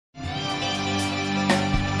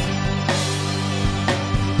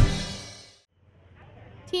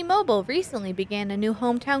T-Mobile recently began a new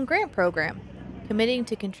hometown grant program, committing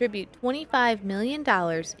to contribute $25 million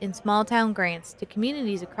in small-town grants to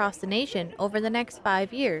communities across the nation over the next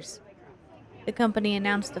 5 years. The company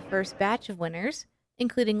announced the first batch of winners,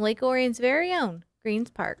 including Lake Orion's very own Greens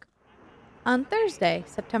Park. On Thursday,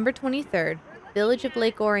 September 23rd, Village of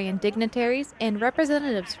Lake Orion dignitaries and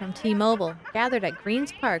representatives from T-Mobile gathered at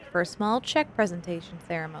Greens Park for a small check presentation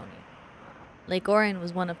ceremony. Lake Orion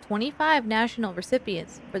was one of 25 national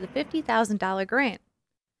recipients for the $50,000 grant.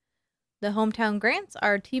 The hometown grants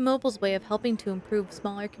are T-Mobile's way of helping to improve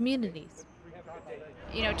smaller communities.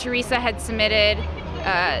 Teresa had submitted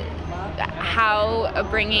how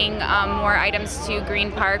bringing more items to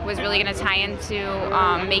Green Park was really going to tie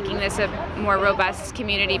into making this a more robust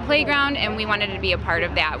community playground, and we wanted to be a part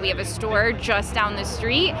of that. We have a store just down the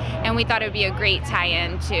street, and we thought it would be a great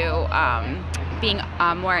tie-in to being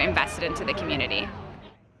more invested into the community.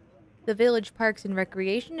 The Village Parks and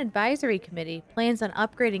Recreation Advisory Committee plans on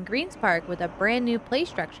upgrading Greens Park with a brand new play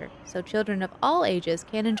structure so children of all ages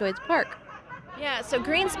can enjoy the park. Yeah, so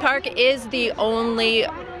Greens Park is the only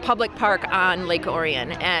public park on Lake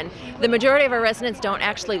Orion, and the majority of our residents don't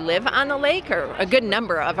actually live on the lake, or a good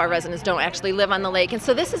number of our residents don't actually live on the lake, and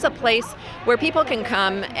so this is a place where people can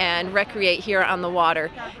come and recreate here on the water.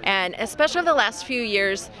 And especially over the last few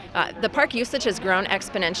years, the park usage has grown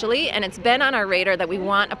exponentially, and it's been on our radar that we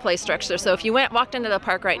want a play structure. So if you walked into the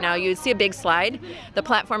park right now, you'd see a big slide. The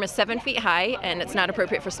platform is 7 feet high, and it's not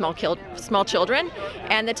appropriate for small children,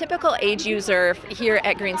 and the typical age user here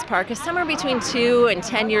at Greens Park is somewhere between 2 and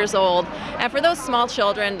 10 years old. And for those small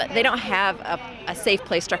children, they don't have a safe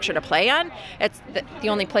play structure to play on. It's the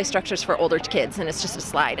only play structure is for older kids, and it's just a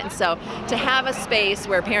slide. And so to have a space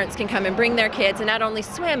where parents can come and bring their kids and not only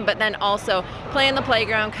swim, but then also play in the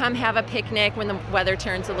playground, come have a picnic when the weather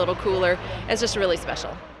turns a little cooler, is just really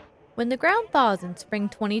special. When the ground thaws in spring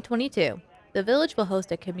 2022, the village will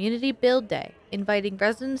host a community build day, inviting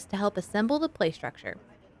residents to help assemble the play structure.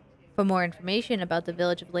 For more information about the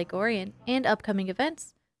Village of Lake Orion and upcoming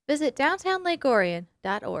events, visit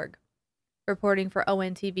downtownlakeorion.org. Reporting for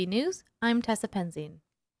ONTV News, I'm Tessa Penzine.